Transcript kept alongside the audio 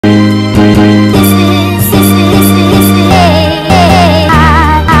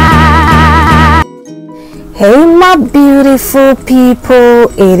beautiful people,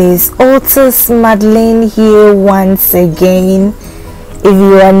 it is Otismadaline here once again. If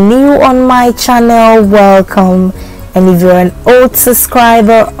you are new on my channel, welcome, and if you're an old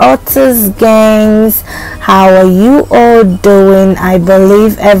subscriber, Otis gangs, how are you all doing? I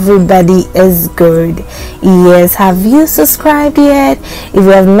believe everybody is good. Yes, have you subscribed yet? If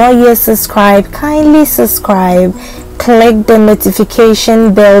you have not yet subscribed, kindly subscribe. Click the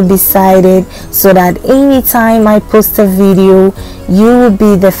notification bell beside it so that anytime I post a video, you will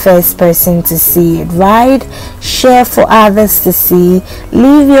be the first person to see it, right? Share for others to see.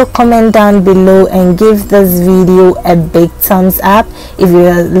 Leave your comment down below and give this video a big thumbs up. If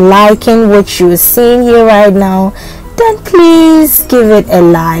you're liking what you're seeing here right now, then please give it a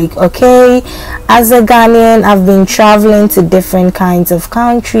like, okay? As a Ghanaian, I've been traveling to different kinds of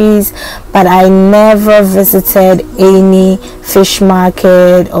countries, but I never visited any fish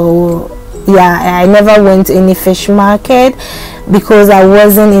market, or I never went to any fish market because I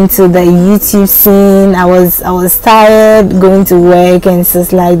wasn't into the YouTube scene. I was tired going to work and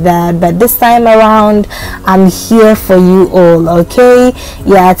stuff like that, but this time around I'm here for you all, okay?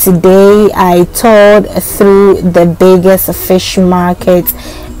 Yeah, today I toured through the biggest fish market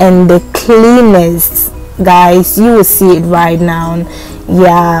and the cleanest, guys. You will see it right now.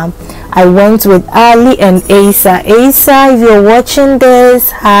 Yeah, I went with Ali and Asa. Asa, if you're watching this,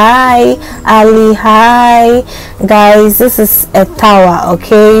 hi. Ali, hi. Guys, this is a tower,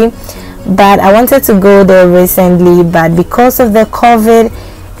 okay? But I wanted to go there recently, but because of the COVID,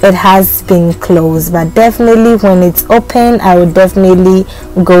 it has been closed. But definitely when it's open, I will definitely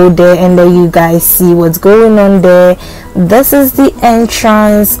go there and let you guys see what's going on there. This is the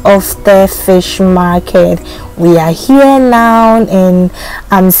entrance of the fish market. We are here now and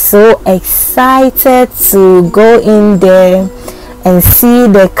I'm so excited to go in there and see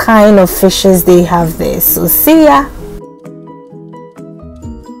the kind of fishes they have there. So see ya.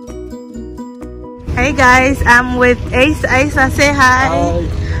 Hey guys, I'm with Asa. Asa, say hi.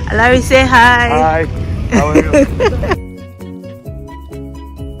 Hi. Larry, say hi. Hi. How are you? The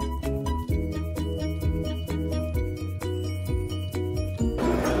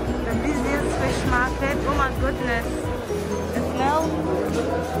busiest fish market. Oh my goodness. The smell.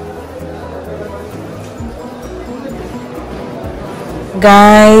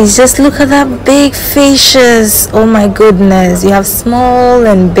 Guys, just look at that big fishes. Oh my goodness. You have small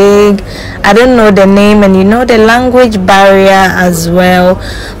and big. I don't know the name, and you know the language barrier as well,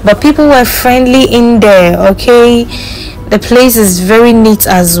 but people were friendly in there, okay? The place is very neat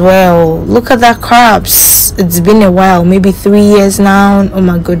as well. Look at that crabs. It's been a while, maybe 3 years now. Oh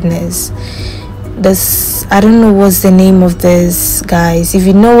my goodness. This, I don't know what's the name of this, guys. If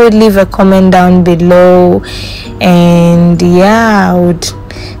you know it, leave a comment down below. And yeah, I would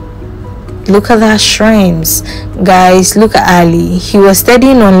look at that shrimps, guys. Look at Ali. He was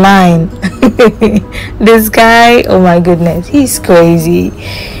studying online. This guy, oh my goodness, he's crazy.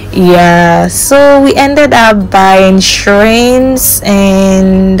 Yeah, so we ended up buying shrimps,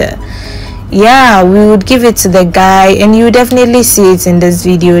 and yeah, we would give it to the guy, and you definitely see it in this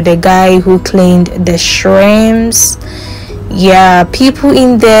video, the guy who cleaned the shrimps. Yeah, people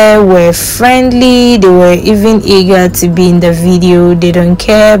in there were friendly. They were even eager to be in the video. They don't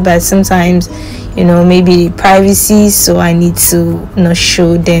care, but sometimes, you know, maybe privacy, so I need to not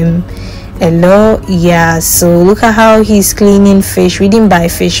show them a lot. Yeah, so look at how he's cleaning fish. We didn't buy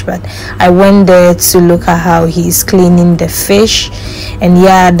fish, but I went there to look at how he's cleaning the fish. And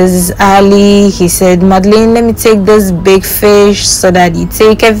yeah, this is Ali. He said, Madeleine, let me take this big fish so that you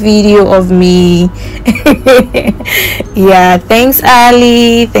take a video of me. Yeah, thanks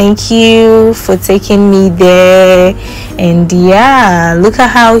Ali, thank you for taking me there. And yeah, look at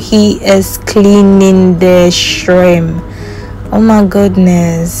how he is cleaning the shrimp. Oh my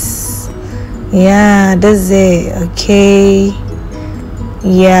goodness. Yeah, that's it. Okay.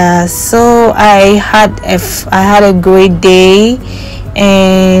 Yeah, so I had a great day,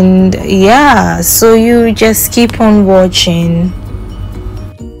 and yeah, so you just keep on watching.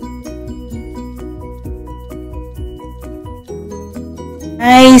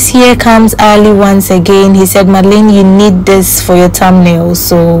 Guys, here comes Ali once again. He said, Madeleine, you need this for your thumbnail,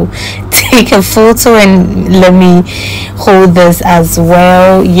 so take a photo and let me hold this as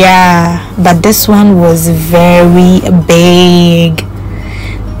well. Yeah, but this one was very big.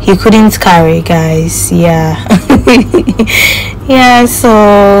 He couldn't carry, guys. Yeah. Yeah,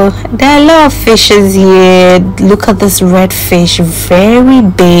 so there are a lot of fishes here. Look at this red fish, very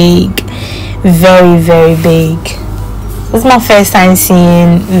big, very big. This is my first time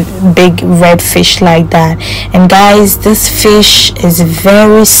seeing big red fish like that. And guys, this fish is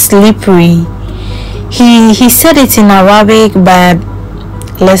very slippery. He said it in Arabic, but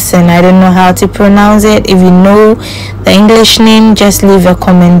listen, I don't know how to pronounce it. If you know the English name, just leave a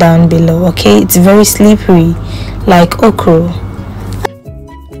comment down below, okay? It's very slippery, like okra.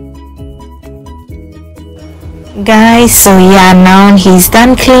 Guys, so yeah, now he's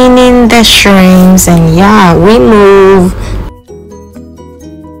done cleaning the shrimps, and yeah, we move.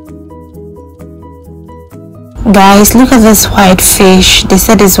 Guys, look at this white fish. They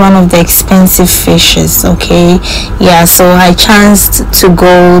said it's one of the expensive fishes, okay? Yeah, so I chanced to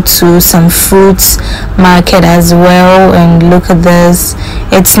go to some fruits market as well, and look at this.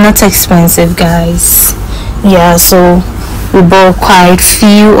 It's not expensive, guys. Yeah, so we bought quite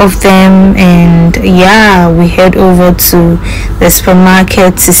few of them, and yeah, we head over to the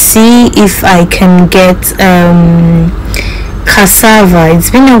supermarket to see if I can get cassava. It's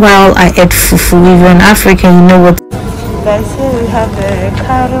been a while I ate fufu. If you're an African, you know what. Guys, here we have the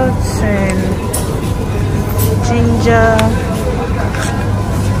carrots and ginger.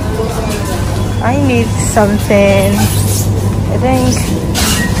 I need something. I think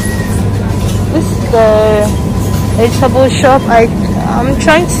this is the vegetable shop. I'm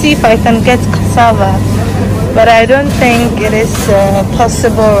trying to see if I can get cassava, but I don't think it is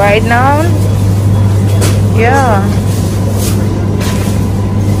possible right now. Yeah.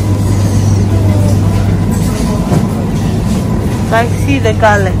 I see the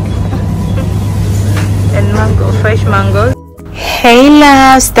garlic and mango, fresh mangoes. Hey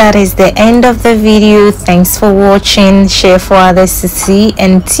loves, that is the end of the video. Thanks for watching. Share for others to see,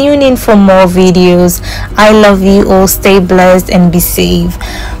 and tune in for more videos. I love you all. Stay blessed and be safe.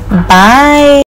 Bye.